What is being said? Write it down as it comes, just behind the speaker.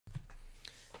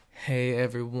Hey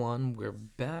everyone, we're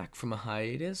back from a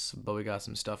hiatus, but we got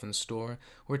some stuff in store.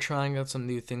 We're trying out some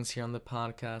new things here on the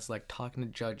podcast, like talking to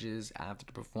judges after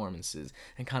the performances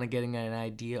and kind of getting an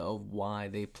idea of why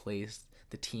they placed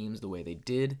the teams the way they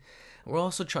did. We're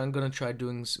also gonna try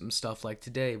doing some stuff like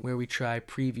today, where we try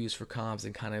previews for comps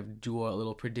and kind of do our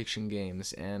little prediction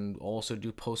games, and also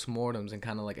do postmortems and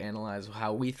kind of like analyze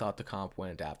how we thought the comp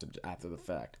went after the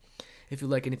fact. If you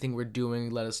like anything we're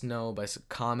doing, let us know by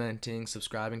commenting,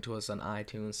 subscribing to us on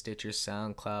iTunes, Stitcher,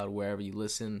 SoundCloud, wherever you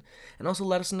listen. And also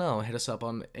let us know. Hit us up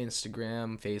on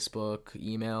Instagram, Facebook,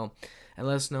 email, and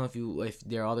let us know if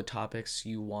there are other topics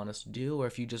you want us to do, or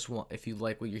if you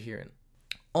like what you're hearing.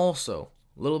 Also,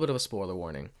 a little bit of a spoiler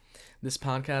warning. This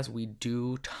podcast, we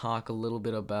do talk a little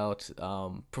bit about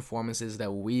performances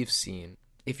that we've seen.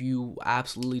 If you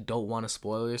absolutely don't want to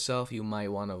spoil yourself, you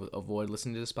might want to avoid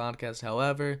listening to this podcast.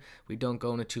 However, we don't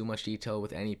go into too much detail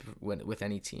with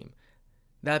any team.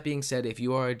 That being said, if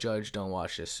you are a judge, don't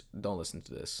watch this. Don't listen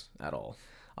to this at all.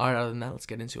 All right, other than that, let's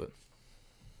get into it.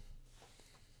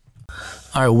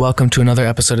 All right, welcome to another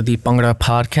episode of the Bhangra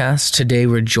podcast. Today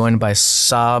we're joined by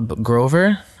Saab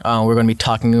Grover. We're going to be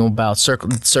talking about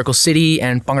Circle City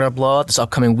and Bhangra Blowout this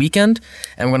upcoming weekend,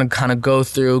 and we're going to kind of go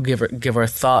through, give our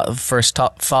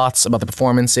thoughts about the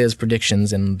performances,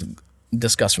 predictions, and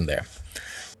discuss from there.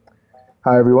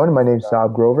 Hi everyone, my name's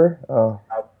Saab Grover.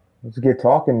 Let's get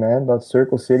talking, man, about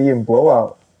Circle City and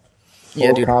Blowout.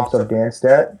 Both comps I've danced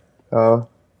at,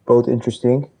 both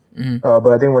interesting. Mm-hmm. But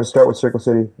I think we're going to start with Circle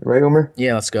City. Right, Umar?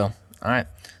 Yeah, let's go. All right.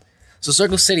 So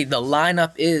Circle City, the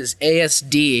lineup is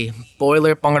ASD,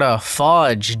 Boiler Bhangra,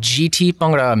 Fodge, GT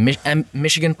Bhangra,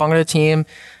 Michigan Bhangra team,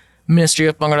 Ministry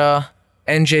of Bhangra,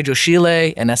 NJ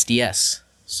Joshile, and SDS.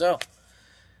 So,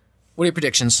 what are your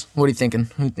predictions? What are you thinking?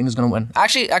 Who do you think is going to win?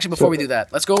 Actually, before we do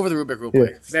that, let's go over the rubric real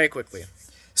quick, very quickly.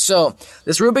 So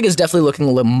this rubric is definitely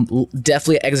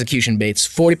definitely execution based.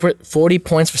 40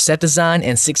 points for set design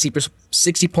and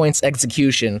 60 points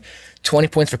execution. 20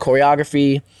 points for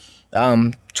choreography.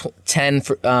 10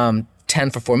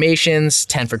 for formations.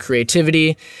 10 for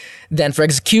creativity. Then for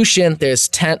execution, there's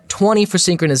 20 for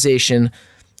synchronization,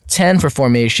 10 for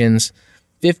formations,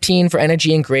 15 for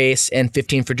energy and grace, and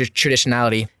 15 for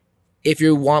traditionality. If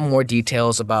you want more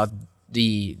details about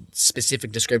the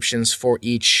specific descriptions for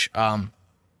each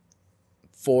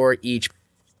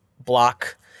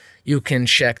block, you can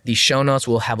check the show notes.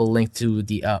 We'll have a link to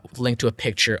a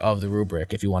picture of the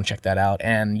rubric if you want to check that out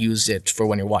and use it for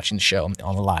when you're watching the show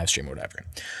on the live stream or whatever.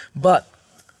 But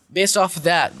based off of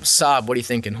that, Saab, what are you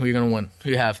thinking? Who are you gonna win? Who do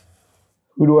you have?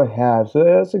 Who do I have? So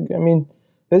this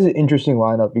is an interesting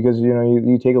lineup because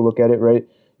you take a look at it, right?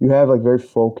 You have like very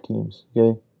folk teams,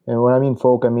 okay? And when I mean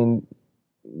folk, I mean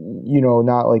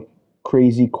not like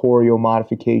crazy choreo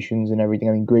modifications and everything.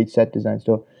 I mean, great set design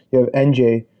still. You have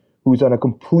NJ, who's on a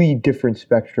complete different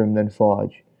spectrum than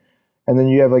Fodge. And then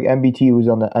you have like MBT, who's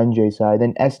on the NJ side.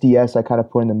 Then SDS, I kind of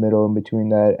put in the middle in between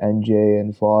that NJ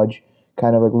and Fodge,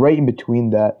 kind of like right in between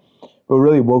that. But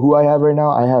really, who I have right now,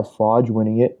 I have Fodge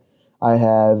winning it. I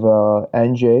have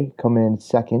NJ coming in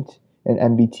second and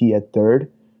MBT at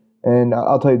third. And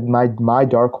I'll tell you, my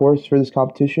dark horse for this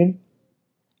competition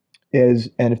is,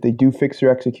 and if they do fix their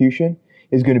execution,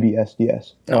 is going to be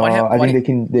SDS. I think they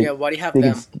can. Why do you have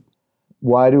them?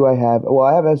 Why do I have? Well,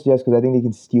 I have SDS because I think they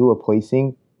can steal a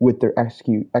placing with their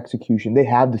execution. They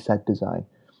have the set design.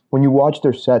 When you watch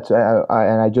their sets,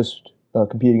 and I just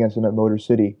competed against them at Motor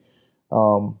City.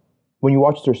 When you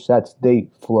watch their sets, they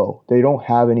flow. They don't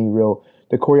have any real.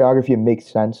 The choreography, it makes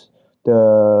sense.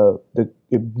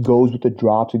 It goes with the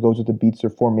drops. It goes with the beats. Their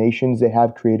formations, they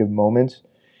have creative moments.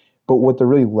 But what they're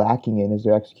really lacking in is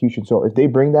their execution. So if they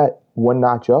bring that one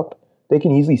notch up, they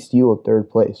can easily steal a third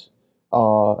place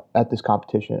at this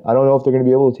competition. I don't know if they're going to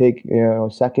be able to take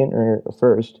second or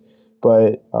first,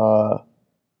 but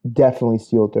definitely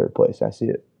steal third place. I see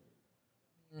it.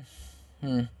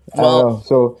 Well,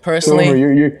 so personally, so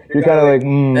you're kind of like,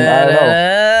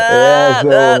 I don't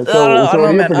know. I don't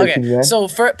know, man. Okay, man? So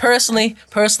personally,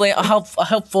 I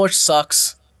hope Forge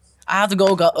sucks. I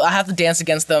have to dance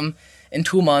against them in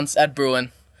 2 months at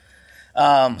Bruin.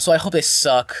 So I hope they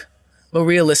suck. But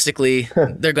realistically,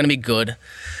 they're gonna be good,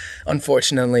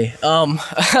 unfortunately.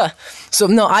 So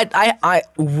no, I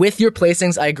with your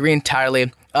placings, I agree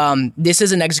entirely. This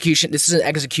is an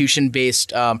execution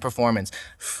based performance.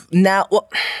 Now,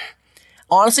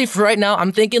 honestly, for right now,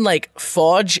 I'm thinking like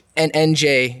Fodge and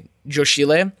NJ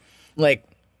Joshile, like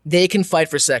they can fight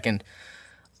for second.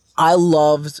 I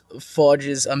loved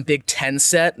Fodge's Big Ten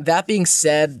set. That being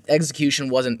said, execution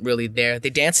wasn't really there. They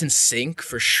danced in sync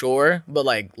for sure, but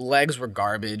like legs were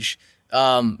garbage.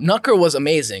 Nucker was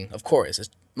amazing, of course.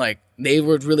 Like they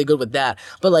were really good with that,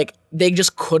 but like they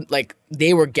just couldn't. Like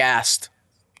they were gassed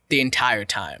the entire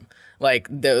time. Like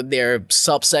their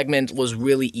sub segment was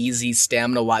really easy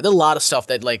stamina wise. There's a lot of stuff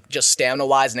that like just stamina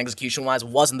wise and execution wise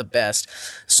wasn't the best.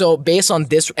 So based on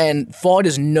this, and Ford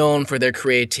is known for their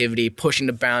creativity, pushing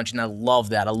the boundaries, and I love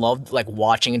that. I love like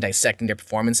watching and dissecting their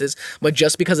performances. But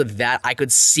just because of that, I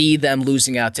could see them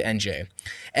losing out to NJ.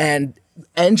 And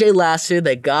NJ last year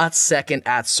they got second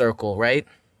at Circle, right?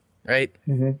 Right?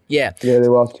 Mm-hmm. Yeah. Yeah, they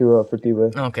lost to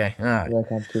Fertitta Okay. All right. in that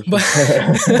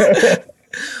competition.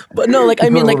 But no, like I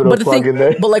Just mean, put a like, little but the plug thing, in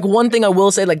there. but like one thing I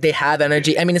will say, like they have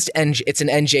energy. I mean, it's an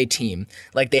NJ team.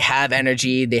 Like they have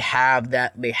energy. They have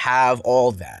that. They have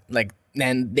all that. Like,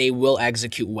 and they will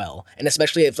execute well. And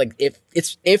especially if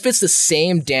it's the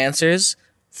same dancers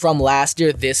from last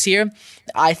year this year,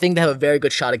 I think they have a very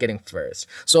good shot at getting first.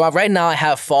 So right now I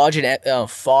have Fodge and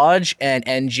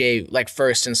NJ like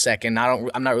first and second.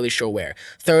 I'm not really sure where.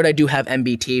 Third, I do have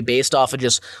MBT based off of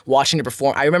just watching them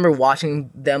perform. I remember watching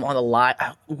them on the live.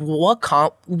 What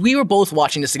comp? We were both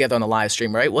watching this together on the live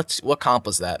stream, right? What comp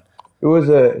was that? It was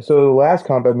so the last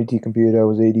comp MBT competed at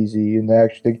was ADZ, and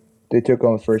they took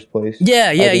on first place.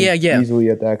 Yeah, I think yeah. easily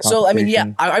at that competition. So I mean,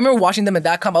 yeah, I remember watching them at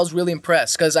that comp. I was really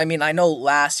impressed because I mean, I know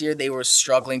last year they were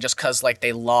struggling just because like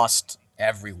they lost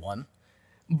everyone,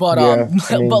 but Yeah,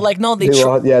 I mean, but like no, they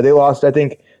lost. Yeah, they lost. I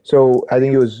think so. I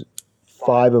think it was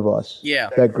 5 of us. Yeah.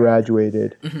 That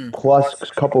graduated, plus a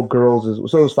couple girls.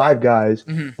 So it was 5 guys.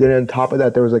 Then on top of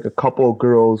that, there was like a couple of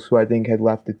girls who I think had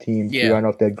left the team. Too. Yeah. I don't know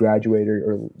if they had graduated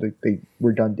or they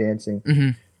were done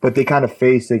dancing. But they kind of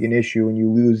faced like an issue when you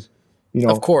lose.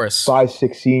 Of course. 5,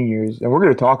 6 seniors, and we're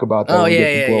going to talk about that when we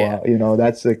get to Blowout. Yeah.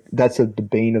 That's a the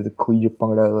bane of the collegiate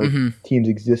Bhangra team's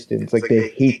existence. Like they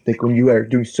hate like when you are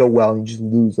doing so well and you just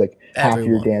lose like half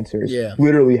your dancers,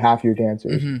 literally half your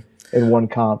dancers in one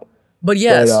comp. But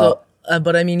yeah,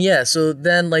 but I mean, yeah. So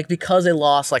then, like, because they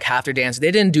lost like half their dancers,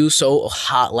 they didn't do so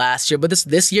hot last year. But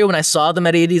this year, when I saw them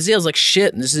at ADZ, I was like,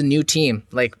 shit, this is a new team.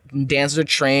 Like, dancers are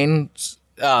trained.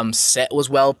 Set was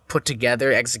well put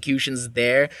together, executions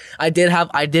there. I did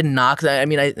knock that. I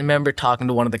mean, I remember talking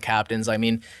to one of the captains. I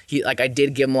mean, I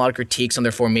did give him a lot of critiques on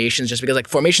their formations just because like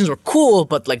formations were cool,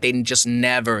 but like they just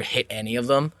never hit any of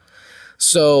them.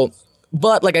 So,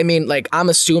 but like I mean, like I'm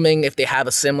assuming if they have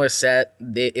a similar set,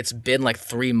 it's been like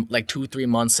 2-3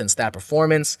 months since that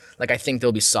performance. Like I think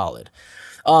they'll be solid.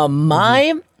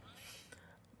 My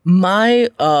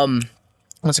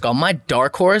what's it called? My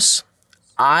dark horse.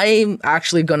 I'm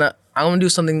gonna do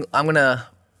something. I'm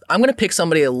gonna pick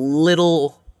somebody a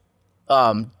little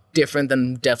different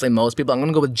than definitely most people. I'm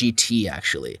gonna go with GT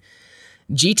actually.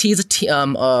 GT is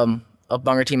a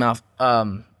Bhangra team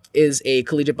is a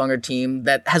collegiate Bhangra team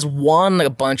that has won like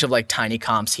a bunch of like tiny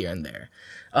comps here and there.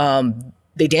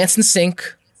 They dance in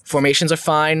sync. Formations are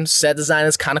fine. Set design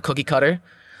is kind of cookie cutter.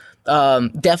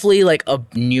 Definitely like a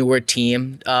newer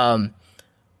team.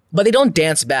 But they don't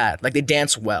dance bad. Like they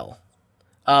dance well.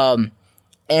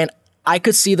 And I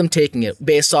could see them taking it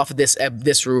based off of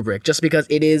this rubric, just because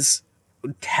it is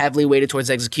heavily weighted towards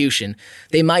execution.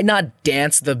 They might not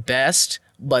dance the best,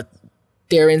 but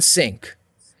they're in sync.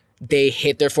 They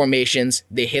hit their formations,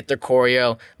 they hit their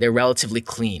choreo, they're relatively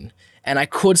clean, and I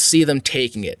could see them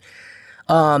taking it.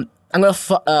 I'm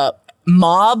gonna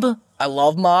Mob. I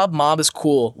love Mob. Mob is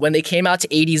cool. When they came out to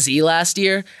ADZ last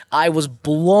year, I was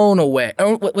blown away.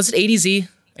 Was it ADZ?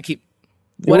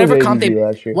 Whatever comp they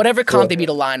beat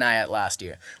Illini at last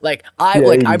year. Like I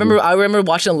remember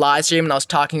watching a live stream and I was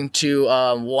talking to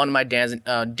one of my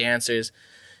dancers.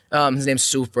 His name's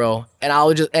Supro,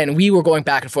 and we were going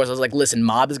back and forth. I was like, listen,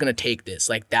 Mob is gonna take this.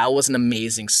 Like that was an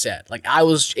amazing set. Like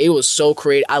it was so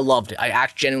creative. I loved it. I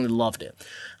genuinely loved it.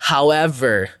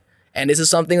 However, and this is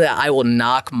something that I will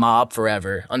knock Mob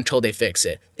forever until they fix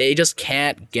it. They just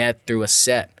can't get through a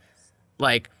set.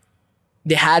 Like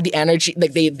they had the energy,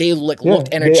 like they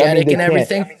looked energetic and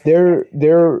everything.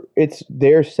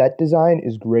 Their set design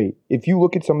is great. If you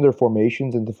look at some of their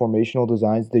formations and the formational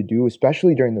designs they do,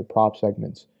 especially during their prop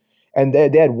segments, and they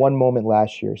had one moment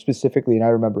last year specifically, and I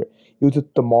remember it. It was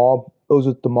at the mall. It was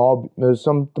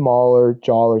some Dhamal or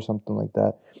Jal or something like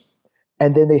that.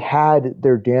 And then they had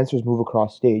their dancers move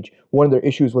across stage. One of their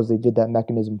issues was they did that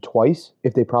mechanism twice.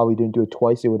 If they probably didn't do it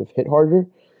twice, they would have hit harder.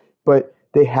 But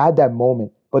they had that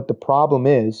moment. But the problem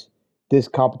is, this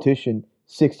competition,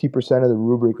 60% of the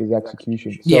rubric is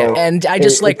execution. So and I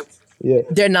just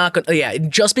they're not going to,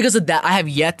 just because of that, I have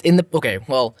yet in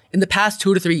the past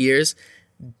 2 to 3 years,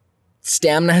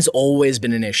 stamina has always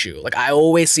been an issue. Like I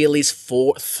always see at least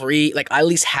at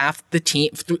least half the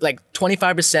team, like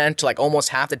 25% to like almost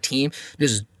half the team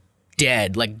just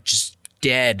dead, like just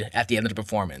dead at the end of the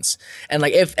performance. And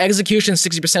like if execution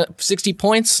 60%, 60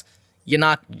 points, you're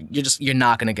not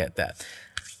gonna get that.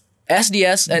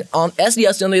 SDS and on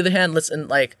SDS on the other hand, listen,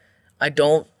 like I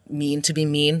don't mean to be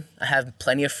mean. I have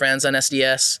plenty of friends on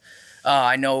SDS.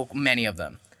 I know many of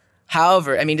them.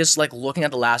 However, I mean, just like looking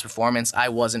at the last performance, I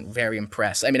wasn't very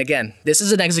impressed. I mean, again, this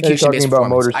is an execution-based about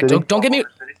performance. Motor City? Don't get me.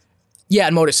 Yeah,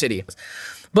 in Motor City.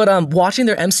 But watching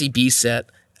their MCB set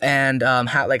and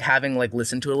having like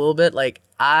listened to it a little bit, like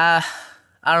I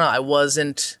don't know, I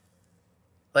wasn't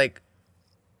like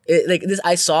it, like this.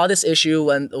 I saw this issue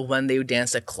when they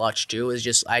danced at Clutch too. Is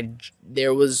just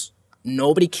there was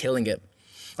nobody killing it.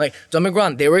 Like don't get me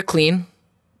wrong, they were clean,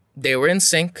 they were in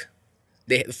sync.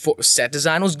 Set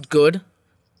design was good,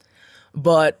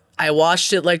 but I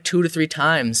watched it like 2 to 3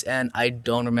 times and I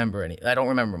don't remember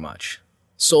much.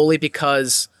 Solely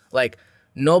because like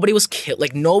nobody was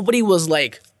killing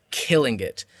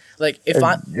it. Like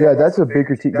yeah, that's a big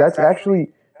critique. That's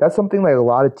something like a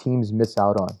lot of teams miss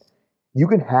out on. You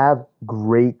can have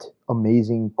great,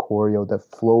 amazing choreo that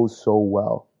flows so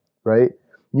well, right?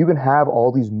 You can have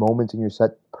all these moments in your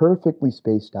set perfectly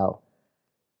spaced out,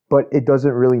 but it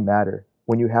doesn't really matter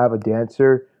when you have a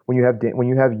dancer, when you have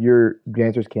your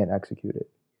dancers can't execute it.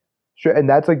 Sure, and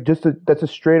that's like that's a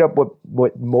straight up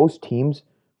what most teams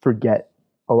forget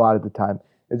a lot of the time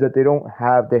is that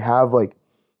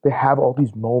they have all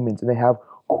these moments and they have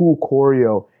cool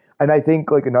choreo. And I think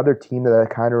like another team that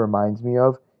kind of reminds me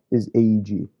of is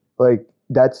AEG. Like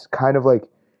that's kind of like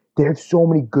they have so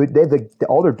many good. They have like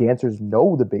all their dancers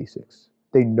know the basics.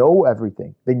 They know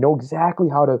everything. They know exactly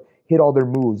how to hit all their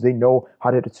moves. They know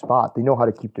how to hit a spot. They know how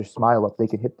to keep their smile up. They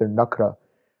can hit their nakra.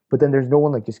 But then there's no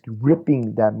one like just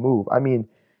ripping that move. I mean,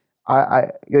 I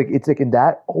like it's like, and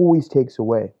that always takes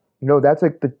away. That's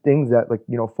like the things that like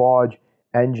Fodge,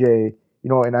 NJ,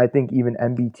 and I think even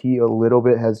MBT a little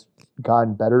bit has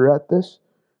gotten better at this.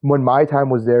 When my time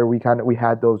was there, we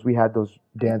had those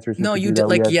dancers. No, you did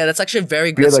that's actually a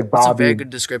very good. That's a very good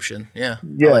description. Yeah,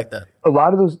 yeah, I like that. A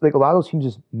lot of those teams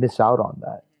just miss out on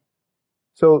that.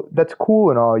 So that's cool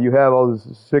and all. You have all this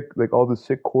sick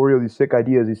choreo, these sick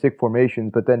ideas, these sick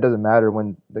formations, but then it doesn't matter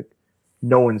when like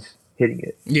no one's hitting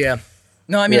it. Yeah.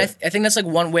 No, I mean, yeah. I think that's like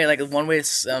one way.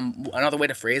 Another way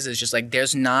to phrase it is just like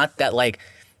there's not that like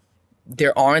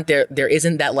there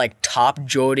isn't that like top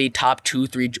Jody, top 2,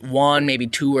 3, 1, maybe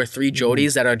 2 or 3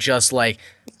 Jodies that are just like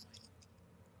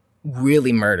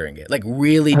really murdering it, like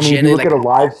really. I mean, if you look at a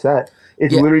live set.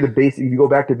 It's literally the basic. If you go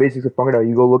back to basics of Bhangra,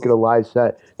 you go look at a live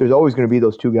set. There's always going to be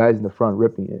those 2 guys in the front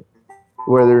ripping it,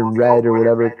 whether in red or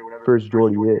whatever first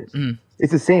Jordy is. Mm.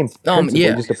 It's the same principle.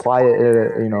 You just apply it,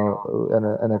 in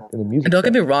a music. And don't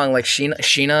get me wrong, like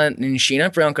Sheena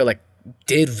and Bianca like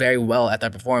did very well at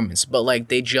that performance, but like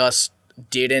they just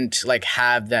didn't like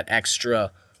have that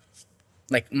extra.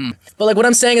 But like what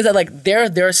I'm saying is that like there are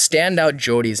standout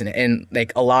Jodies in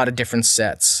like a lot of different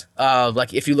sets.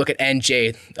 Like if you look at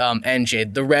NJ,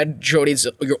 the red Jodies,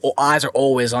 your eyes are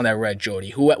always on that red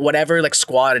Jody. Whatever like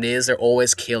squad it is, they're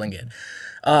always killing it.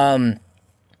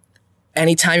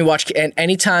 Anytime I watch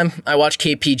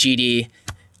KPGD,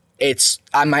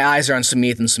 my eyes are on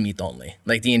Sumit and Sumit only,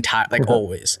 like the entire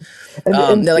always. And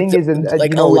a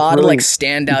lot of like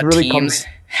standout really teams.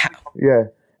 Yeah.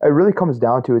 It really comes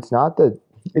down to it's not that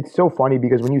it's so funny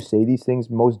because when you say these things,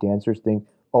 most dancers think,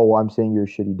 "Oh, I'm saying you're a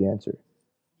shitty dancer."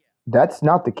 That's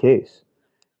not the case.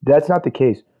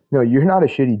 No, you're not a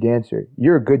shitty dancer.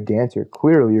 You're a good dancer.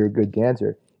 Clearly, you're a good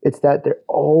dancer. It's that there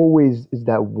always is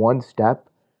that one step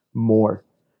more.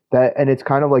 And it's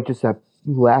kind of like just that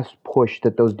last push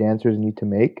that those dancers need to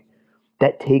make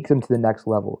that takes them to the next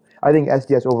level. I think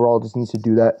SDS overall just needs to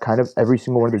do that kind of every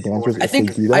single one of their dancers. I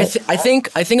think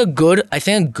a good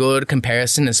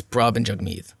comparison is Brub and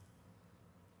Jagmeet.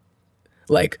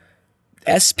 Like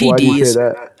SPD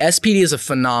is a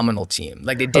phenomenal team.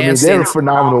 Like they dance. They're a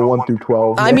phenomenal 1 through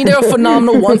 12. I mean, they're a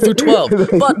phenomenal 1 through 12.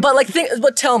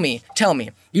 But tell me,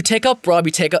 you take out Brub,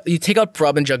 you take out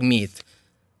Brub and Jagmeet.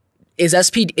 Is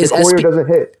SPD the choreo doesn't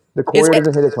hit. The choreo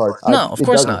doesn't hit as hard. No, of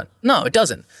course not. No, it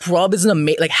doesn't. Brub is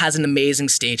has an amazing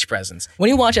stage presence. When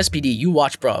you watch SPD, you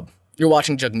watch Brub. You're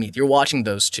watching Jagmeet. You're watching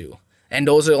those 2. And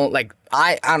those are like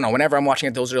I don't know. Whenever I'm watching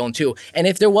it, those are the only 2. And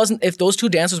if those 2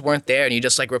 dancers weren't there, and you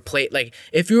just like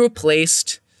if you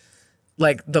replaced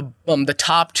like the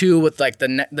top 2 with like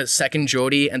the second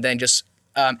Jody, and then just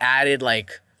added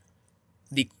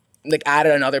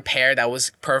added another pair that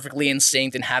was perfectly in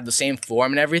sync and had the same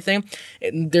form and everything,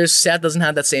 their set doesn't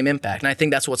have that same impact. And I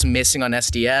think that's what's missing on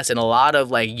SDS and a lot of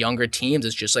like younger teams.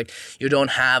 It's just like you don't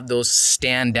have those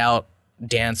standout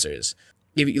dancers.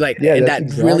 If you, like, Yeah, and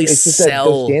that's that really exactly. It's just that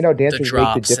those sell standout the dancers make the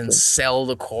drops and difference. sell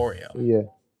the choreo. Yeah.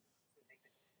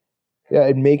 Yeah,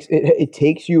 it makes it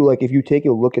takes you like if you take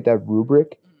a look at that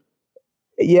rubric,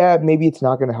 yeah, maybe it's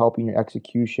not going to help in your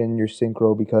execution, your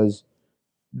synchro because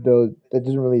the that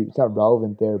doesn't really it's not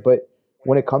relevant there. But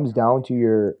when it comes down to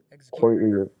your I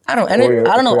don't choreo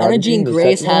I don't know. Energy choreography and and your set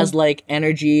grace has design, like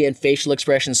energy and facial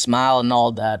expression, smile and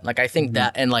all that. Like I think hmm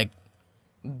that and like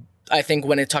I think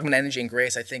when it's talking about energy and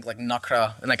grace, I think like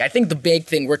nakra and like I think the big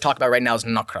thing we're talking about right now is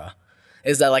nakra,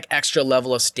 is that like extra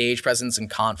level of stage presence and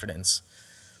confidence.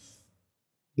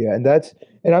 yeah,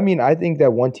 and I mean I think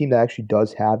that one team that actually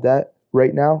does have that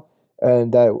right now,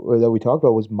 and that we talked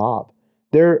about was Mob.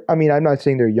 They're I mean I'm not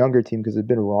saying they're a younger team because they've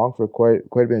been wrong for quite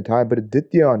a bit of time, but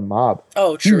Aditya on Mob,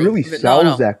 Oh, he true. really No, sells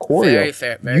no, that choreo. very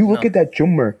fair. Very You look no. at that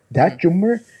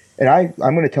Jummer, and I'm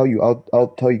gonna tell you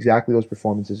I'll tell you exactly those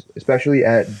performances, especially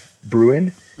at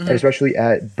Bruin and especially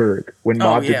at Berg when Oh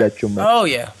Mob did yeah. that Jummer. Oh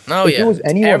yeah. Oh If it yeah. was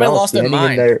anyone Everybody else lost their standing in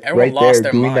mind. there Everyone right lost there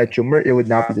their doing that mind. Jummer, it would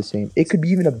not be the same. It could be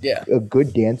even Yeah. a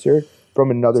good dancer from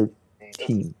another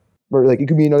team, or like it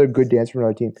could be another good dancer from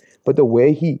another team. But the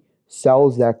way he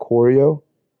sells that choreo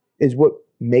is what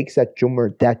makes that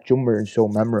Jummer so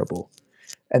memorable.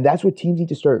 And that's what teams need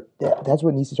to start. That's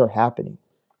what needs to start happening.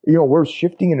 You know, we're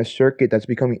shifting in a circuit that's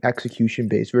becoming execution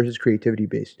based versus creativity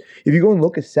based. If you go and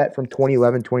look at set from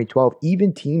 2011, 2012,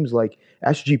 even teams like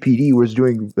SGPD was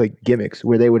doing like gimmicks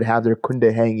where they would have their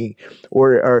kunde hanging,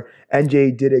 or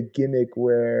NJ did a gimmick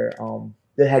where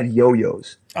they had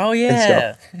yo-yos Oh and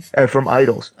stuff yeah. from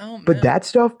idols. Oh But man. that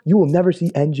stuff, you will never see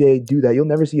NJ do that. You'll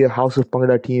never see a House of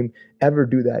Bhangra team ever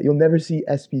do that. You'll never see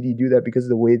SPD do that because of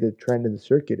the way the trend in the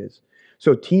circuit is.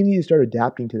 So teams need to start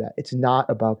adapting to that. It's not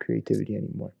about creativity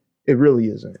anymore. It really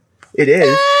isn't. It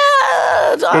is.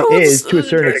 It is to a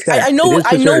certain extent. It is to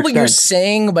I a know certain what you're extent.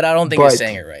 saying, but I don't think you're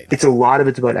saying But it right. it's a lot of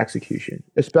it's about execution,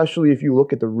 especially if you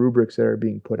look at the rubrics that are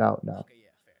being put out now. Okay, yeah,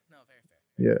 fair. No,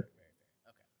 very fair. Yeah.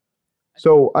 Okay.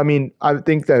 So I mean, I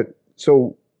think that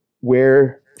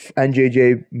where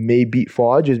NJJ may beat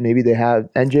Fodge is maybe they have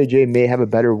NJJ may have a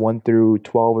better 1 through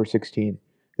 12 or 16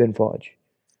 than Fodge.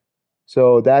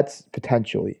 So that's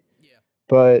potentially. Yeah.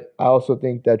 But I also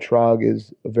think that Trog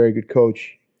is a very good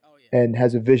coach Oh yeah. and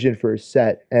has a vision for his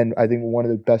set, and I think one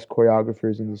of the best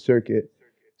choreographers in the circuit.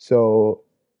 So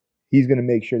he's going to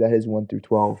make sure that his 1 through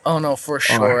 12 Oh no, for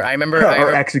sure. are I remember.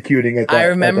 are executing at that I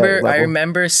level.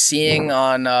 remember seeing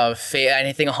on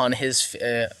anything on his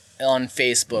on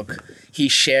Facebook. He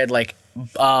shared like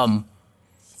um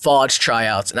Fodge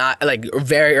tryouts, and I like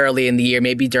very early in the year,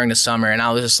 maybe during the summer, and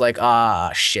I was just like,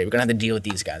 ah, shit, we're gonna have to deal with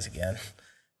these guys again.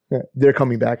 Yeah, they're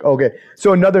coming back. Okay,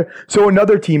 so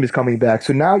another team is coming back.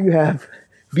 So now you have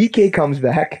BK comes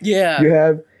back. Yeah. You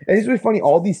have and it's really funny.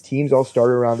 All these teams all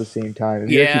started around the same time.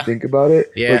 If you actually Yeah. think about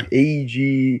it, Yeah. like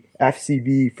AEG,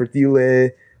 FCB,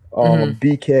 Fertile, Mhm.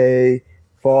 BK,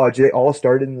 Fodge, they all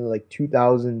started in the like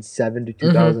 2007 to Mhm.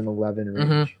 2011 Mhm.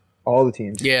 range. All the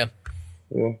teams. Yeah.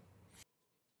 Yeah.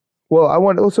 Well, I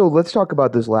want also let's talk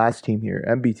about this last team here,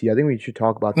 MBT. I think we should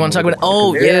talk about You them want a to talk little about? bit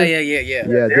more because Oh yeah, they're yeah, yeah, yeah.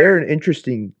 yeah, they're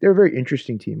a very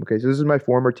interesting team. Okay, so this is my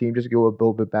former team. Just to give a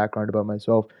little bit of background about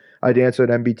myself. I danced at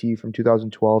MBT from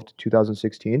 2012 to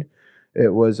 2016.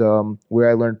 It was where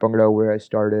I learned Bhangra, where I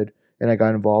started, and I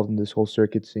got involved in this whole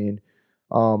circuit scene.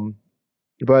 Um,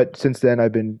 but since then,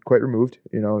 I've been quite removed.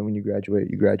 You know, when you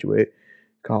graduate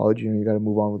college. You know, you got to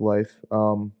move on with life.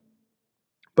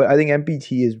 But I think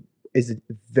MBT is a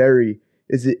very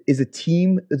is a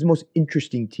team. It's the most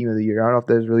interesting team of the year. I don't know if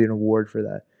there's really an award for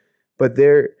that, but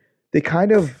they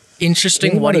kind of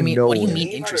Interesting. came What out do you of mean? What do you nowhere. mean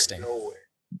interesting?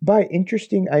 By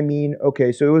interesting, I mean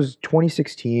okay. So it was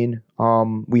 2016.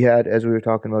 We had, as we were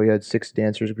talking about, we had 6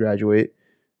 dancers graduate,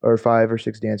 or 5 or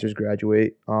 6 dancers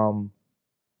graduate.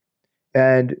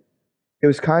 And it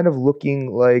was kind of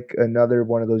looking like another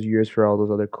one of those years for all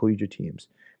those other collegiate teams.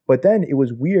 But then it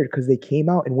was weird because they came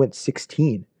out and went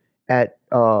 16 at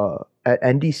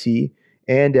NDC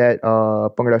and at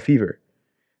Bhangra Fever.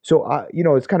 So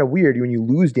it's kind of weird when you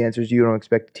lose dancers, you don't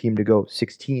expect the team to go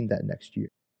 16 that next year.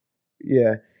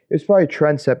 Yeah, it was probably a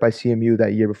trend set by CMU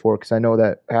that year before because I know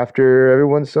that after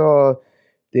everyone saw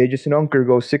Dejas and Unker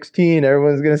go 16,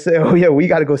 everyone's gonna say, "Oh yeah, we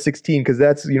got to go 16" because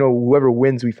that's whoever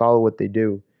wins, we follow what they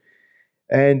do.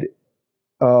 And it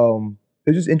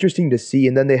was just interesting to see.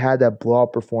 And then they had that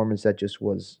blowout performance that just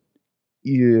was,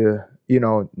 yeah,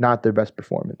 not their best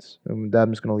performance. I'm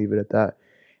just gonna leave it at that.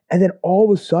 And then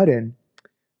all of a sudden,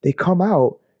 they come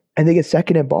out and they get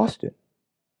second at Boston.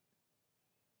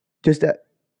 Just that,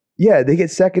 yeah, they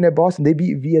get second at Boston. They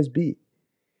beat VSB,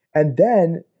 and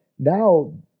then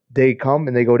now they come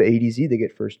and they go to ADZ. They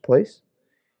get first place,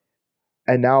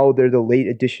 and now they're the late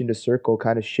addition to Circle,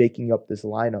 kind of shaking up this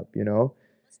lineup.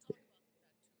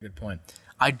 Good point.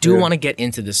 I do Yeah. want to get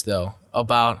into this though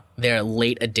about their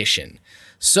late addition.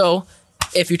 So,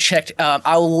 if you checked,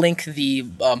 I'll link the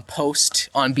post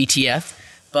on BTF.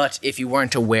 But if you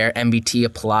weren't aware, MBT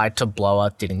applied to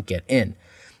Blowout, didn't get in,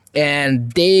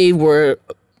 and they were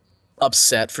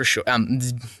upset for sure.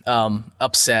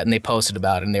 Upset, and they posted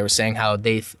about it, and they were saying how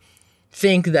they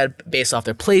think that based off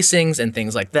their placings and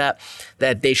things like that,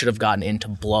 that they should have gotten into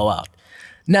Blowout.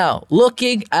 Now,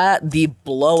 looking at the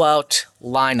Blowout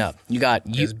lineup, you got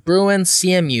Bruins,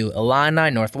 CMU,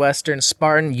 Illini, Northwestern,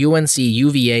 Spartan, UNC,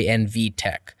 UVA, and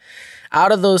VTech.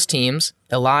 Out of those teams,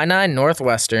 Illini,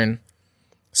 Northwestern,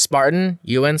 Spartan,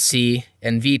 UNC,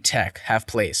 and VTech have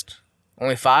placed.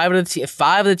 Only five of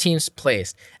the teams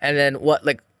placed. And then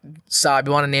Saab,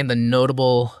 you want to name the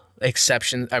notable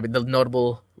exceptions, the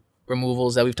notable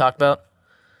removals that we've talked about?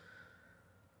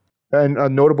 And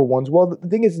notable ones. Well, the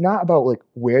thing is not about like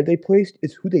where they placed;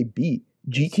 it's who they beat.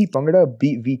 GT Bhangra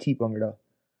beat VT Bhangra.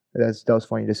 That was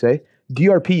funny to say.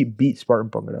 DRP beat Spartan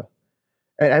Bhangra,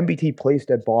 and MBT placed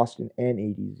at Boston and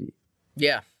ADZ.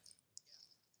 Yeah.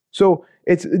 So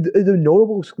it's the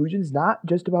notable exclusions, not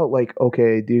just about like,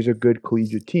 okay, these are good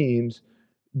collegiate teams.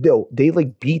 They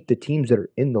like beat the teams that are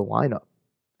in the lineup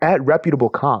at reputable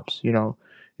comps.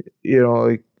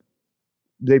 Like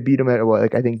they beat them at what?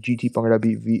 Like I think GT Bhangra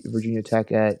beat Virginia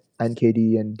Tech at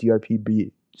NKD, and DRP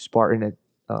beat Spartan at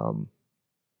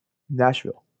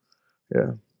Nashville.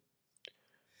 Yeah.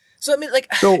 So I mean,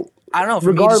 like, So I don't know. For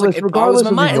regardless, me, just, like, it regardless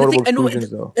boggles of my these mind. notable And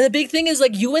exclusions, though, the big thing is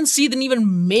like UNC didn't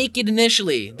even make it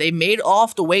initially. They made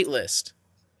off the wait list.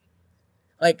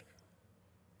 Like,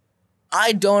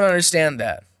 I don't understand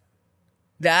that.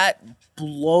 That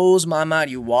blows my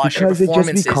mind. You watch their because it just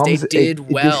performances. becomes They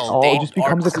did well. it just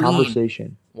becomes are a clean.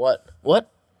 conversation. What? What?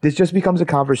 This just becomes a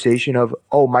conversation of,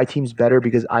 oh, my team's better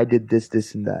because I did this,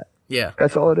 this, and that. Yeah.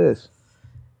 That's all it is.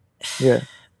 Yeah.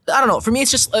 I don't know. For me, it's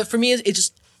just. For me, it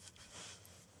just.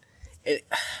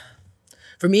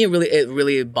 For me, it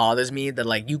really bothers me that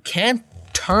like you can't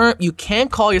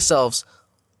call yourselves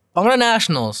Bhangra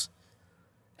Nationals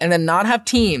and then not have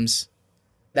teams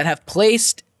that have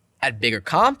placed at bigger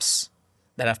comps,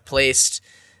 that have placed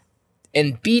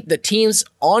and beat the teams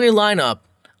on your lineup.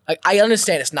 I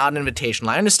understand it's not an invitational.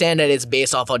 I understand that it's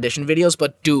based off audition videos,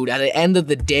 but dude, at the end of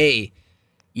the day,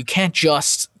 you can't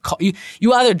just call,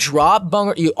 you either drop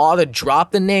Bhangra, you either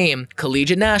drop the name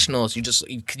Collegiate Nationals.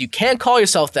 You can't call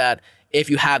yourself that if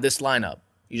you have this lineup.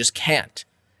 You just can't.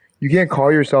 You can't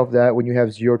call yourself that when you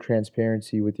have zero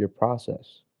transparency with your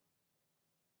process.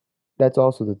 That's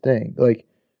also the thing. Like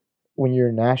when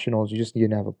you're nationals, you just need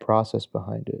to have a process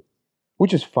behind it,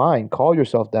 which is fine. Call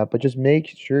yourself that, but just make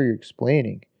sure you're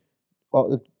explaining.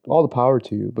 All the power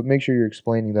to you, but make sure you're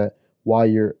explaining that why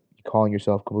you're calling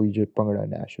yourself Collegiate Bhangra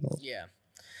Nationals. Yeah.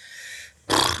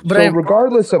 But so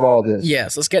regardless of all this,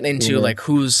 yes, let's get into like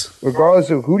regardless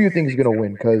of who do you think is going to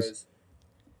win, because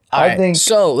I think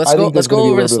so. Let's go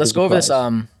over this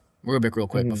rubric real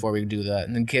quick before we do that,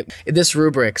 and then get this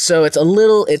rubric. So it's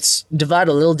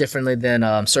divided a little differently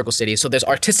than Circle City. So there's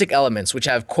artistic elements, which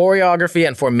have choreography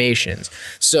and formations.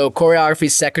 So choreography,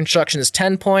 set construction is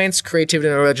 10 points, creativity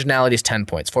and originality is 10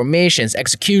 points. Formations,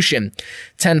 execution,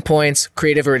 10 points,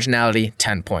 creative originality,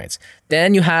 10 points.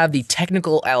 Then you have the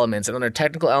technical elements, and under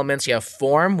technical elements, you have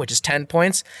form, which is 10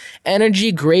 points,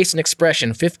 energy, grace, and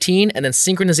expression, 15, and then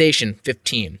synchronization,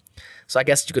 15. So I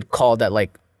guess you could call that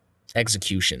like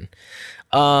execution.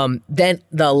 Then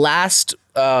the last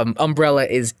umbrella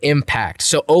is impact.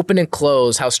 So open and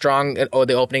close, how strong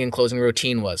the opening and closing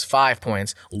routine was, 5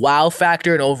 points. Wow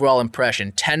factor and overall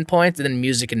impression, 10 points. And then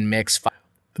music and mix, 5.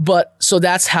 But so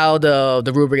that's how the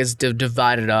rubric is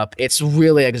divided up. It's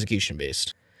really execution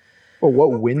based. Well,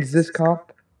 what wins this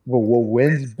comp? Well,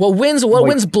 what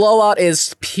wins Blowout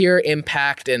is pure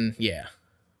impact, and yeah,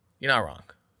 you're not wrong.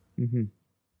 Mm-hmm.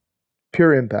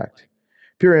 Pure impact.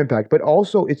 But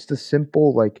also it's the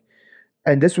simple, like,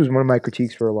 and this was one of my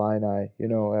critiques for Illini, at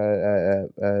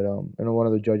one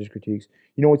of the judges' critiques.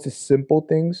 It's the simple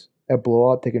things at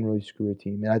Blowout that can really screw a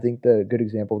team. And I think the good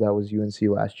example of that was UNC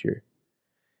last year.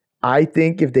 I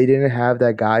think if they didn't have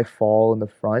that guy fall in the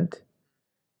front,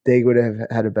 they would have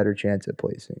had a better chance at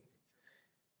placing.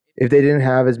 If they didn't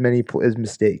have as many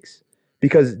mistakes.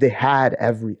 Because they had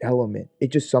every element.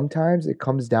 It just sometimes it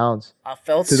comes down to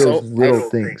those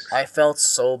little things. I felt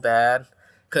so bad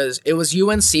because it was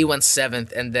UNC went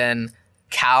 7th and then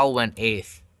Cal went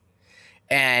 8th.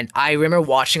 And I remember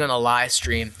watching on a live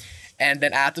stream, and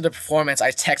then after the performance, I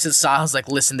texted Sal, I was like,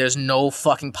 listen, there's no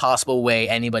fucking possible way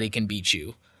anybody can beat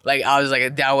you. Like I was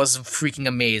like, that was freaking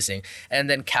amazing. And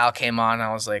then Cal came on, and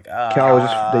I was like, Cal was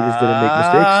just they just didn't make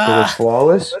mistakes. They were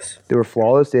flawless. They were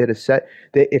flawless. They had a set.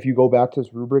 If you go back to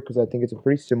this rubric, because I think it's a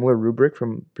pretty similar rubric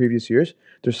from previous years,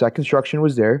 their set construction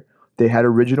was there. They had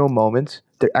original moments.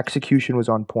 Their execution was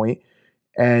on point,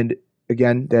 and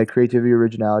again, they had creativity,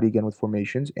 originality again with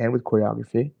formations and with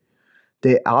choreography.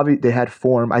 They had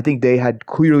form. I think they had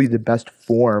clearly the best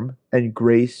form and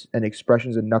grace and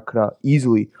expressions in Nakra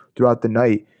easily throughout the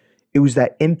night. It was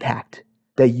that impact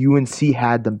that UNC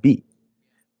had them beat.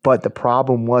 But the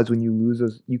problem was when you lose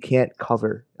those, you can't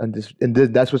cover.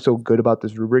 That's what's so good about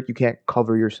this rubric. You can't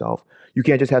cover yourself. You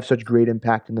can't just have such great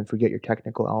impact and then forget your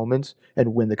technical elements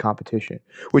and win the competition,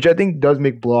 which I think does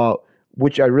make Blowout,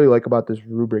 which I really like about this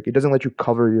rubric. It doesn't let you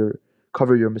cover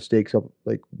your mistakes up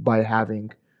like by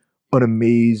having an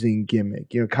amazing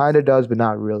gimmick. Kind of does, but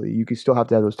not really. You can still have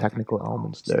to have those technical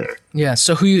elements there. yeah.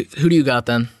 So who do you got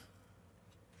then?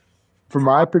 For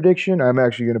my prediction, I'm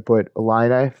actually going to put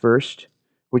Illini first,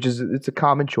 which it's a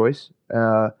common choice.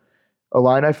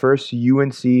 Illini first,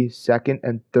 UNC second,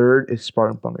 and third is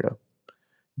Spartan Bhangra.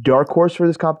 Dark horse for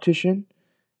this competition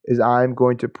is I'm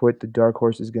going to put the dark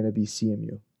horse is going to be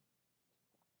CMU.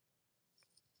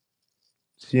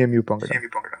 CMU Bhangra.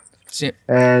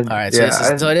 And All right,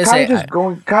 yeah, so it is kind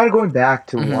of going back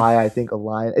to why I think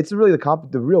Illini. It's really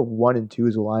the real 1 and 2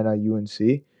 is Illini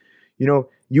UNC.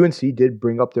 UNC did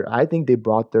bring up I think they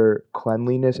brought their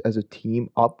cleanliness as a team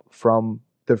up from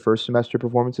their first semester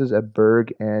performances at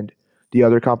Berg and the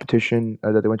other competition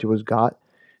that they went to was GOT.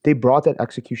 They brought that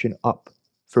execution up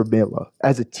for Mila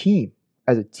as a team.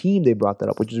 As a team, they brought that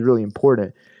up, which is really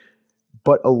important.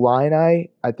 But Illini,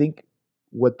 I think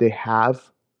what they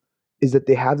have is that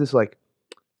they have this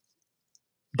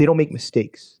they don't make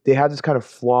mistakes. They have this kind of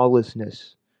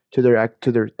flawlessness to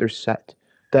their set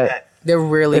that they're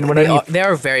really they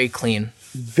are very clean.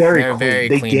 Very clean.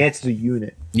 They clean. Dance as a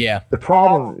unit. Yeah. The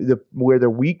problem, where their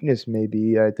weakness may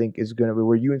be, I think, is going to be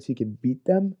where UNC can beat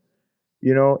them.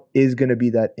 Is going to be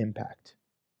that impact.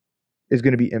 Is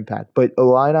going to be impact. But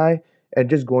Illini, and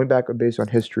just going back based on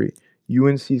history,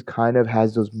 UNC kind of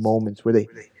has those moments where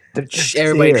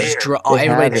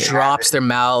everybody drops their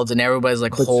mouths and everybody's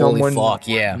like, holy fuck,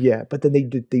 yeah. Yeah, but then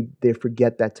they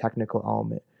forget that technical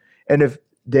element. And if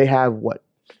they have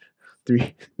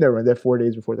they're 4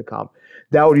 days before the comp.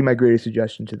 That would be my greatest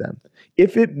suggestion to them.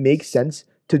 If it makes sense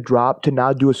to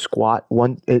now do a squat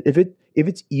if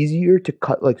it's easier to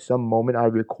cut like some moment out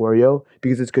of your choreo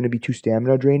because it's going to be too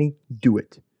stamina draining, do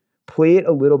it. Play it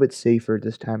a little bit safer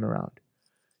this time around.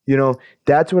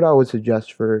 That's what I would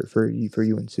suggest for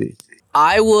UNC.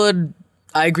 I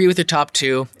agree with your top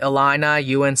two,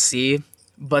 Illini, UNC,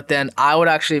 but then I would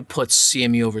actually put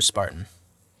CMU over Spartan.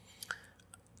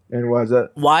 And why is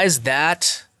that? Why is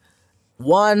that?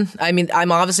 One, I mean,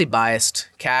 I'm obviously biased.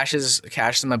 Cash is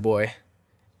my boy,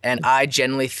 and I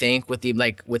generally think with the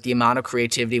amount of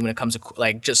creativity when it comes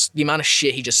to just the amount of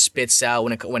shit he just spits out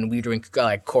when we're doing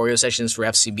choreo sessions for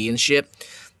FCB and shit,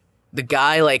 the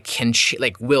guy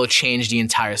will change the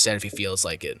entire set if he feels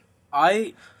like it.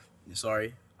 I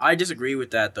disagree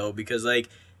with that though because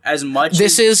as much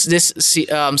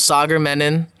Sagar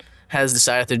Menon has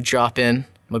decided to drop in.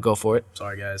 I'm gonna go for it.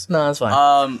 Sorry, guys. No, that's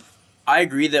fine. I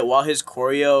agree that while his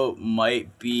choreo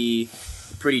might be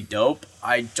pretty dope,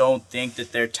 I don't think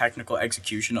that their technical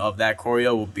execution of that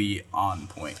choreo will be on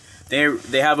point.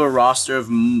 They have a roster of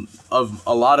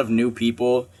a lot of new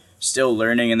people still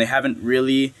learning, and they haven't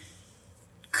really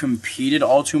competed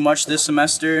all too much this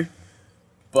semester.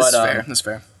 But That's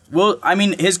fair. Well, I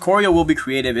mean, his choreo will be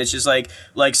creative. It's just like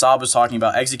Saab was talking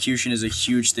about, execution is a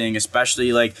huge thing,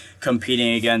 especially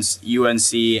competing against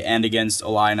UNC and against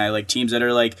Illini, teams that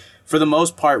are for the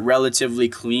most part relatively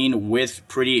clean with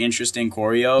pretty interesting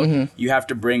choreo. Mm-hmm. You have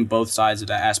to bring both sides of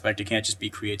that aspect. It can't just be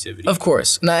creativity. Of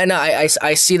course. No,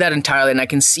 I see that entirely, and I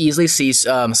can easily see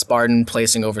Spartan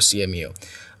placing over CMU.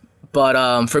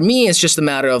 But for me, it's just a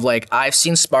matter of I've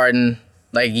seen Spartan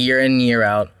year in, year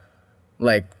out,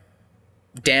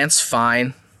 dance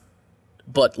fine,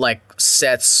 but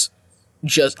sets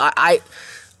just I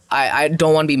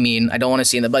don't want to be mean. I don't want to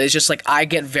see that, but it's just I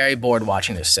get very bored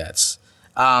watching their sets.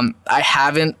 I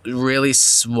haven't really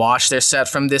watched their set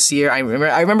from this year. I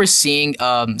remember seeing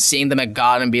them at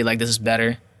God and be like, this is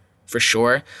better for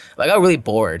sure. I got really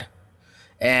bored,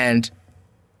 and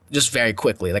just very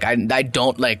quickly. I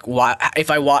don't I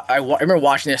remember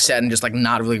watching their set and just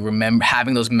not really remember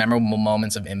having those memorable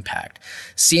moments of impact.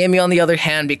 CMU on the other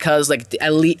hand, because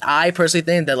at least I personally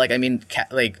think that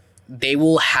they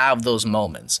will have those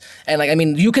moments. And like, I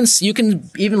mean, you can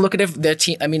even look at their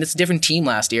team. I mean, it's a different team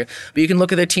last year, but you can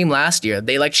look at their team last year.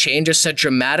 They like changed their set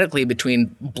dramatically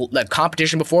between like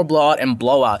competition before blowout and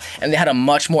blowout, and they had a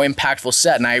much more impactful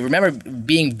set. And I remember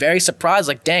being very surprised,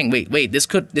 like, dang, wait, this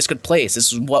could place.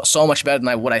 This is so much better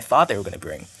than what I thought they were going to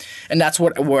bring. And that's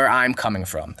where I'm coming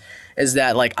from, is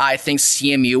that like I think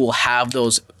CMU will have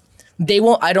those. They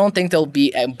won't. I don't think they'll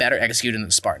be better executed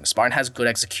than Spartan. Spartan has good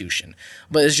execution,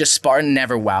 but it's just Spartan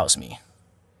never wows me,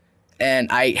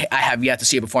 and I have yet to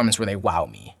see a performance where they wow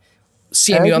me.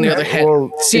 CMU on the other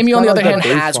hand,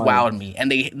 has wowed me,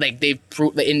 and they've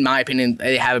proved, in my opinion,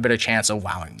 they have a better chance of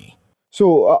wowing me.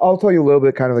 So I'll tell you a little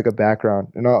bit, kind of like a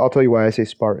background, and I'll tell you why I say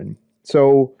Spartan.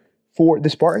 So for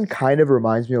the Spartan, kind of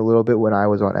reminds me a little bit when I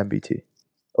was on MBT,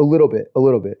 a little bit,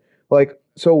 like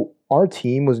so. Our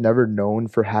team was never known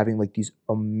for having like these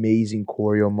amazing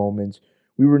choreo moments.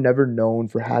 We were never known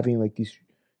for having like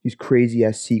these crazy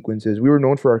ass sequences. We were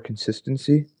known for our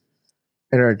consistency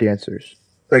and our dancers.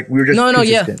 Like we were just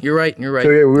consistent. Yeah, you're right.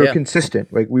 So yeah, we were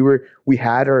consistent. Like we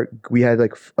had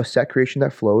like a set creation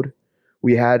that flowed.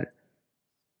 We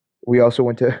also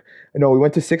went to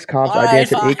 6 comps. I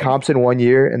danced at 8 comps in 1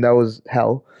 year, and that was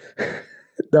hell.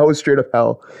 That was straight up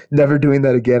hell. Never doing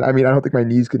that again. I mean, I don't think my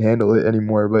knees can handle it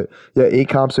anymore. But yeah, 8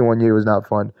 comps in 1 year was not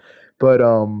fun. But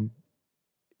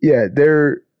yeah,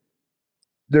 they're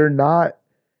like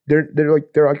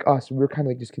us. We were kind of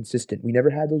like just consistent. We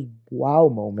never had those wow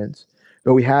moments,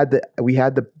 but we had the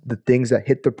things that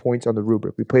hit the points on the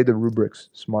rubric. We played the rubrics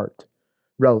smart,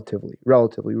 relatively.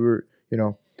 We were,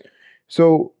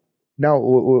 So now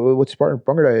what Spartan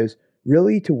Bhangra is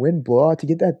really to win blowout, to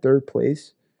get that 3rd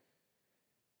place.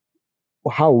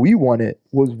 How we won it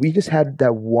was we just had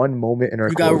that one moment in our.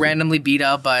 You got randomly beat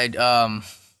out by.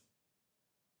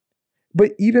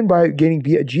 But even by getting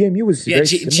beat, GMU was very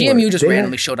similar. GMU just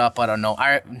randomly showed up out of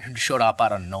nowhere.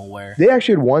 They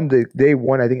actually had won. They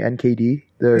won, I think, NKD.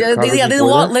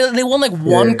 They won like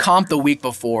one comp the week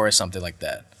before or something like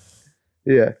that.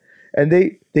 Yeah, and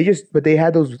they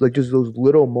had those like just those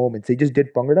little moments. They just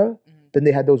did Bhangra, then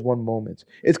they had those one moments.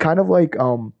 It's kind of like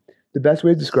the best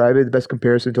way to describe it, the best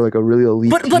comparison to like a really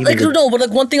elite team. But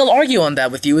one thing I'll argue on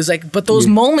that with you is like, but those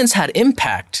moments had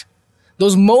impact.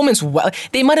 Those moments,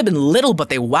 they might have been little, but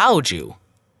they wowed you.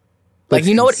 Like,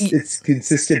 you know what? It's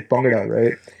consistent Bhangra,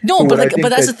 right? No, so but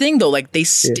that's the thing though. Like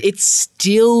it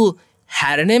still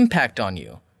had an impact on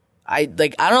you. I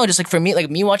don't know. Just like for me,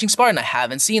 like me watching Spartan, I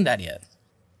haven't seen that yet.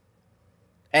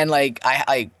 And like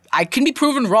I can be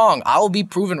proven wrong. I will be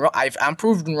proven wrong. I'm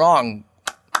proven wrong.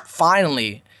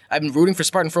 Finally. I've been rooting for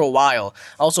Spartan for a while.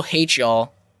 I also hate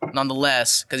y'all,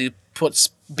 nonetheless, because you put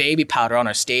baby powder on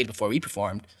our stage before we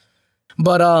performed.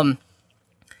 But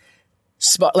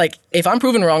like if I'm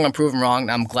proven wrong, I'm proven wrong.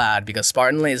 I'm glad because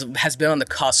Spartan has been on the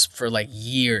cusp for like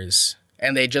years,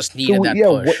 and they just needed that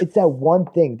push. It's that one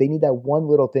thing. They need that one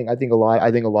little thing. I think a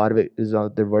lot of it is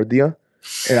their Vardia,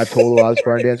 and I've told a lot of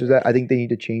Spartan dancers that I think they need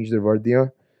to change their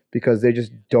Vardia because they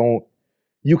just don't.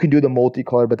 You can do the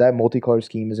multicolor, but that multicolor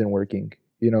scheme isn't working.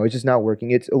 It's just not working.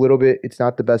 It's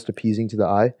not the best appeasing to the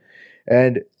eye.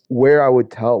 And where I would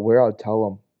tell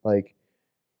them, like,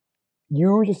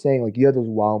 you were just saying, like, you have those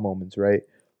wow moments, right?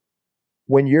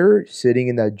 When you're sitting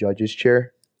in that judge's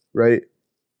chair, right?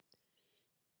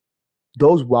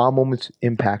 Those wow moments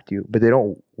impact you, but they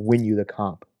don't win you the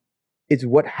comp. It's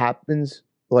what happens,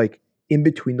 like, in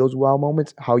between those wow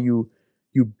moments, how you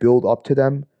build up to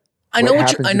them. I know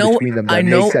what I know.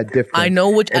 Makes that difference.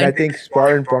 I think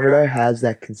Spartan Bhangra has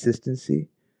that consistency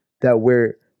that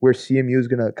where CMU is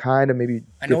gonna kind of maybe.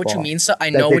 I know what you mean, Sub. I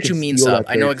know what you mean, Sub.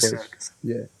 I know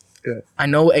I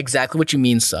know exactly what you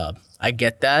mean, Sub. I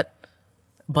get that,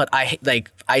 but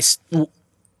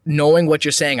knowing what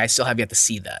you're saying, I still have yet to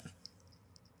see that.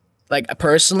 Like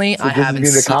personally, I haven't.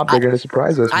 The comp, they're gonna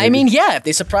surprise us. I mean, yeah, if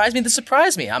they surprise me, they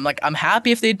surprise me. I'm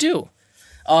happy if they do.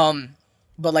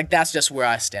 But like that's just where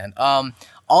I stand.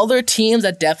 Other teams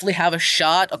that definitely have a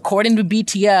shot, according to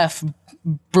BTF,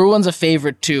 Bruin's a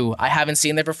favorite too. I haven't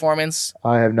seen their performance.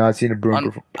 I have not seen a Bruin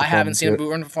performance. I haven't seen a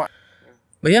Bruin performance.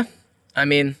 But yeah, I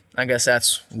mean, I guess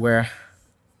that's where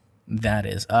that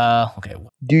is. Okay.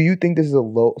 Do you think this is a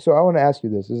low? So I want to ask you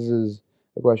this. This is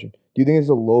a question. Do you think it's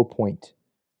a low point?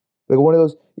 Like one of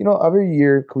those, every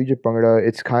year collegiate Bhangra,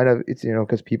 it's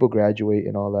because people graduate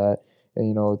and all that,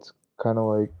 and it's kind of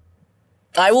like.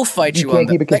 I will fight you on that. You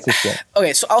can't keep it consistent.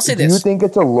 Okay, so I'll say this. Do you think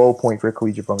it's a low point for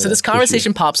collegiate Bhangra? So this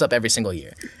conversation pops up every single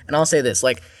year. And I'll say this.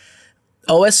 Like,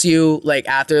 OSU, like,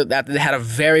 after they had a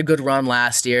very good run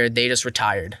last year, they just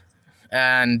retired.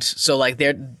 and so like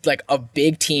they're like a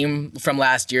big team from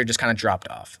last year just kind of dropped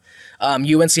off.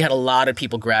 UNC had a lot of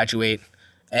people graduate,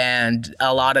 and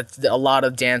a lot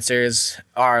of dancers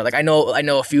are like I know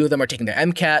a few of them are taking their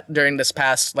MCAT during this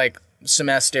past like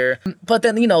semester, but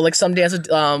then like some dancers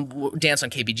dance on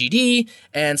KBGD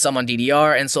and some on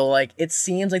DDR, and so like it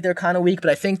seems like they're kind of weak, but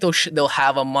I think they'll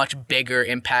have a much bigger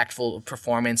impactful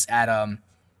performance at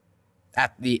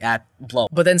Blow.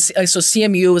 But then so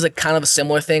CMU is like kind of a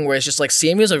similar thing where it's just like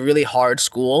CMU is a really hard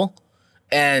school,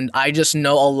 and I just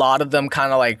know a lot of them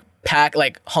kind of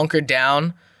like hunkered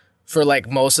down for like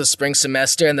most of the spring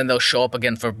semester, and then they'll show up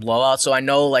again for Blowout. So I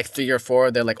know like 3 or 4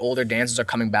 of their like older dancers are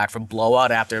coming back for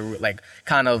Blowout after like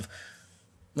kind of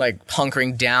like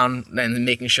hunkering down and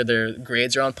making sure their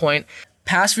grades are on point.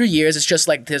 Past few years, it's just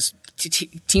like this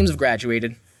teams have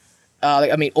graduated.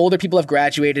 Older people have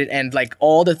graduated, and like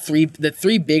all the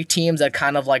three big teams that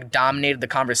kind of like dominated the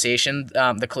conversation,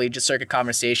 the collegiate circuit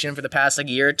conversation for the past like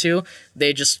year or two,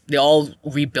 they all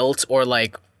rebuilt or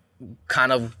like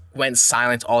kind of went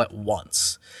silent all at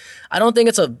once. I don't think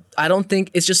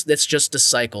it's just a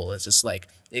cycle. It's just like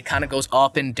it kind of goes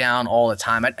up and down all the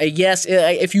time. Yes,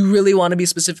 if you really want to be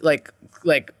specific,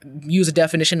 like use a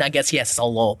definition, I guess yes, it's a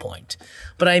low point.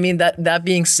 But I mean that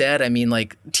being said, I mean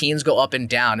like teams go up and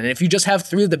down, and if you just have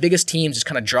 3 of the biggest teams just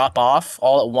kind of drop off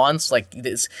all at once, like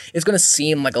it's gonna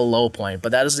seem like a low point.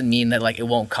 But that doesn't mean that like it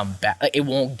won't come back, like it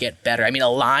won't get better. I mean,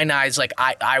 Illini is like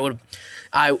I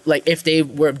like if they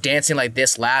were dancing like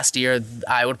this last year,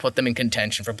 I would put them in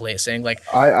contention for placing. Like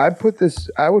I would put this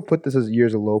as a year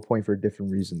as a low point for a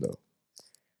different reason though.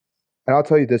 And I'll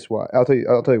tell you why. I'll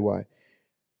tell you why.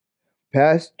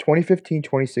 Past 2015,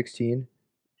 2016,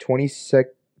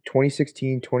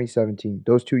 2016, 2017,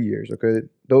 those 2 years, okay?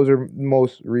 Those are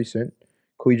most recent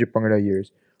collegiate Bhangra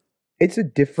years. It's a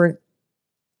different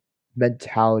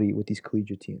mentality with these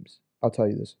collegiate teams. I'll tell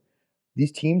you this.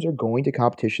 These teams are going to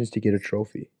competitions to get a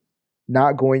trophy,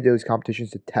 not going to those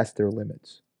competitions to test their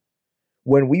limits.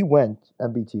 When we went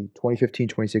MBT 2015,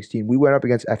 2016, we went up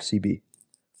against FCB,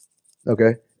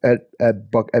 okay,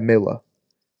 at Mela.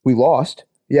 We lost.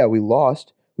 Yeah, we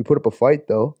lost. We put up a fight,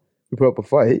 though.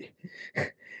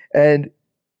 and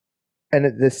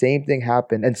the same thing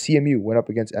happened. And CMU went up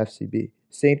against FCB.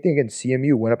 Same thing against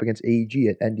CMU went up against AEG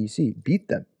at NDC. Beat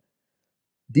them.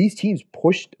 These teams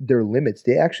pushed their limits.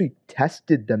 They actually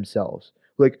tested themselves.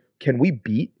 Like, can we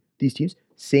beat these teams?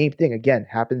 Same thing, again,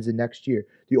 happens in next year.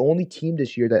 The only team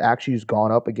this year that actually has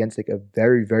gone up against like a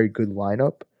very, very good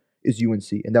lineup is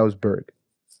UNC, and that was Berg.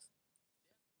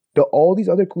 All these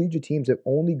other collegiate teams have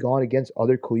only gone against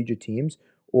other collegiate teams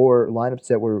or lineups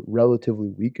that were relatively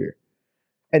weaker.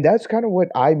 And that's kind of what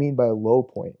I mean by a low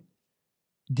point.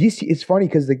 It's funny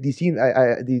because like these teams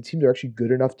are actually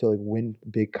good enough to like win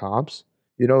big comps.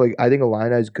 You know, like I think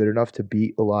Illini is good enough to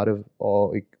beat a lot of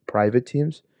all like private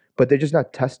teams, but they're just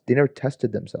not they never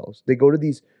tested themselves. They go to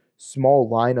these small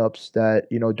lineups that,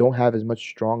 don't have as much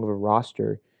strong of a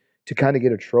roster to kind of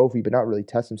get a trophy, but not really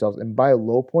test themselves. And by a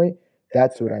low point,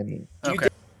 that's what I mean. Okay.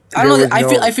 I don't know.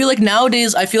 I feel like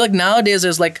nowadays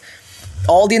there's like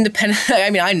all the independent. I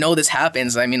mean, I know this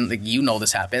happens. I mean, like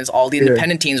this happens. All the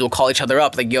independent teams will call each other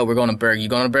up, like, "Yo, we're going to Berg. You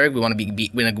going to Berg? We want to we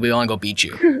want to go beat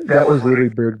you." That was literally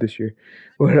Berg this year.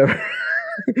 Whatever.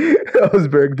 That was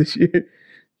Berg this year.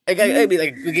 I mean,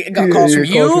 like, we got calls from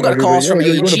you, got calls from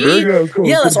AG.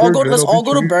 Yeah, let's all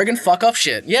go to Berg and fuck up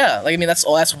shit. Yeah, like I mean, that's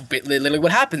literally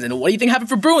what happens. And what do you think happened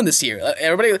for Bruin this year?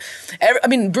 I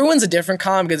mean, Bruin's a different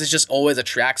con because it just always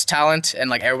attracts talent, and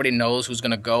like everybody knows who's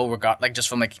gonna go, like just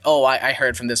from like, oh, I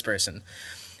heard from this person.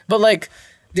 But like,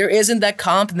 there isn't that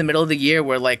comp in the middle of the year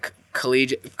where like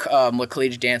collegiate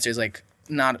dancers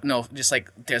just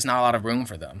like there's not a lot of room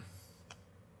for them.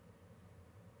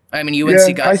 I mean,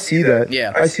 UNC got. I see that.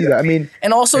 Yeah, I see that. I mean,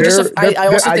 and also I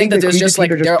also think that there's just like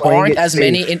there aren't as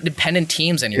many independent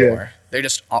teams anymore. Yeah. They're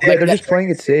just they're just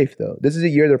playing it safe though. This is a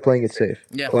year they're playing it safe.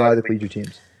 Yeah, a lot of the collegiate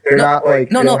teams. They're not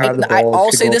like no.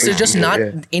 I'll say this: they're just not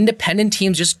independent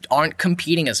teams. Just aren't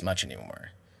competing as much anymore.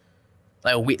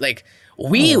 I say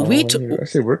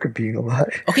we're competing a lot.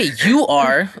 Okay, you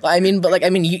are. I mean,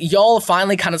 y'all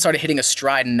finally kind of started hitting a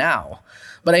stride now.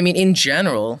 But I mean, in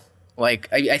general. Like,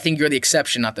 I think you're the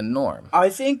exception, not the norm. I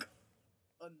think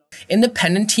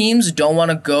independent teams don't want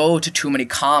to go to too many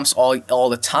comps all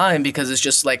the time because it's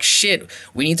just like, shit,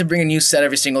 we need to bring a new set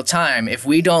every single time. If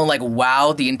we don't, like,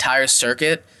 wow the entire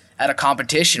circuit at a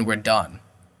competition, we're done.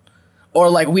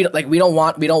 Or, like, we don't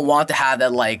want to have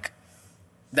that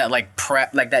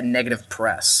negative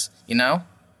press, you know?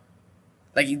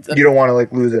 Like you don't want to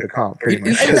like lose at a comp. Pretty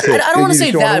much. I don't want to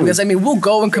say that because I mean we'll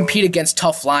go and compete against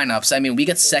tough lineups. I mean we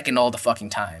get second all the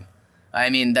fucking time. I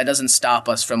mean, that doesn't stop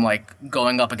us from like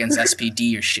going up against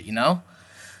SPD or shit, you know?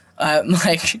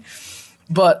 Like,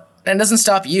 but and it doesn't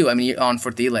stop you. I mean, you're on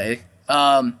Fortile.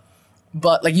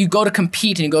 But like you go to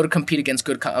compete and you go to compete against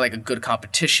like a good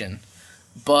competition.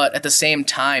 But at the same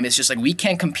time, it's just like we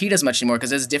can't compete as much anymore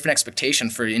because there's a different expectation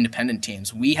for independent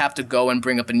teams. We have to go and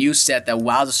bring up a new set that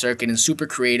wows the circuit and is super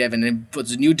creative and it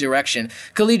puts a new direction.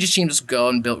 Collegiate teams just go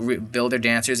and build their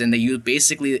dancers and they use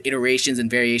basically iterations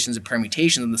and variations and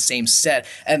permutations on the same set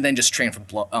and then just train for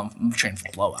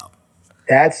blowout.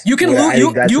 That's You can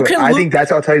lose. I think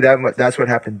that's I'll tell you that that's what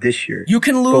happened this year. You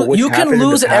can But lose. what's You can happened in the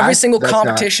lose at every past, single that's not.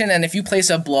 competition, and if you place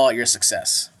a blowout, you're a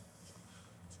success.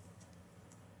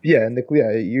 Yeah, and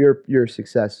you're a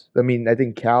success. I mean, I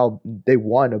think Cal they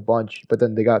won a bunch, but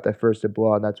then they got that first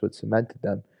blowout, and that's what cemented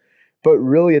them. But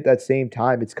really, at that same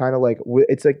time, it's kind of like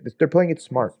it's like they're playing it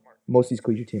smart. Most of these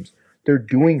collegiate teams, they're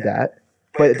doing that,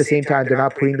 but at the same time, they're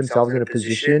not putting themselves in a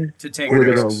position To take where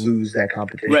they're going to risks. lose that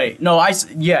competition. Right. No,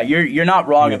 yeah, you're not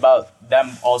wrong about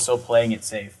them also playing it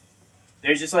safe.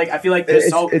 There's just like I feel like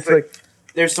It's like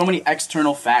there's so many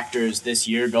external factors this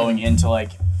year going into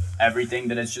like everything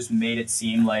that has just made it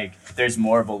seem like there's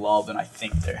more of a lull than I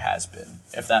think there has been,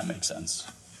 if that makes sense.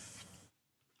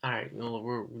 All right, well,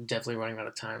 we're definitely running out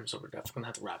of time, so we're definitely gonna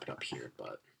have to wrap it up here.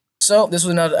 But So this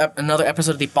was another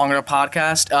episode of the Bhangra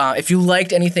podcast. If you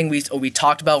liked anything we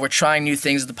talked about, we're trying new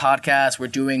things with the podcast. We're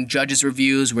doing judges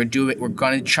reviews. We're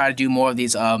going to try to do more of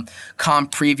these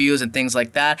comp previews and things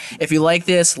like that. If you like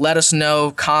this, let us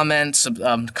know. Comment,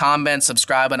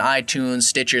 subscribe on iTunes,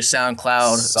 Stitcher,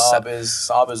 SoundCloud.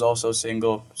 Saab is also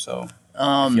single, so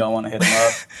if y'all want to hit him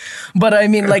up. But I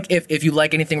mean, like, if you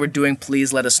like anything we're doing,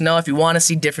 please let us know. If you want to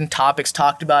see different topics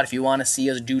talked about, if you want to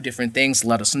see us do different things,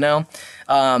 let us know.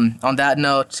 On that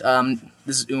note,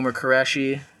 this is Umar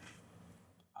Qureshi.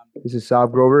 this is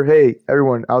Saab Grover. Hey,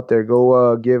 everyone out there,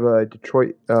 go give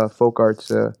Detroit Folk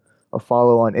Arts a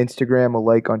follow on Instagram, a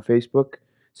like on Facebook.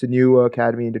 It's a new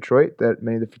academy in Detroit that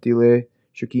many of the Fertile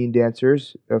Shakeen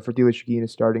dancers, Fertile Shakeen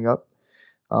is starting up.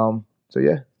 So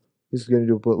yeah, this is going to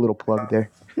do a little plug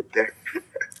there.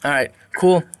 All right,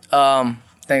 cool.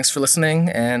 Thanks for listening,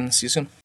 and see you soon.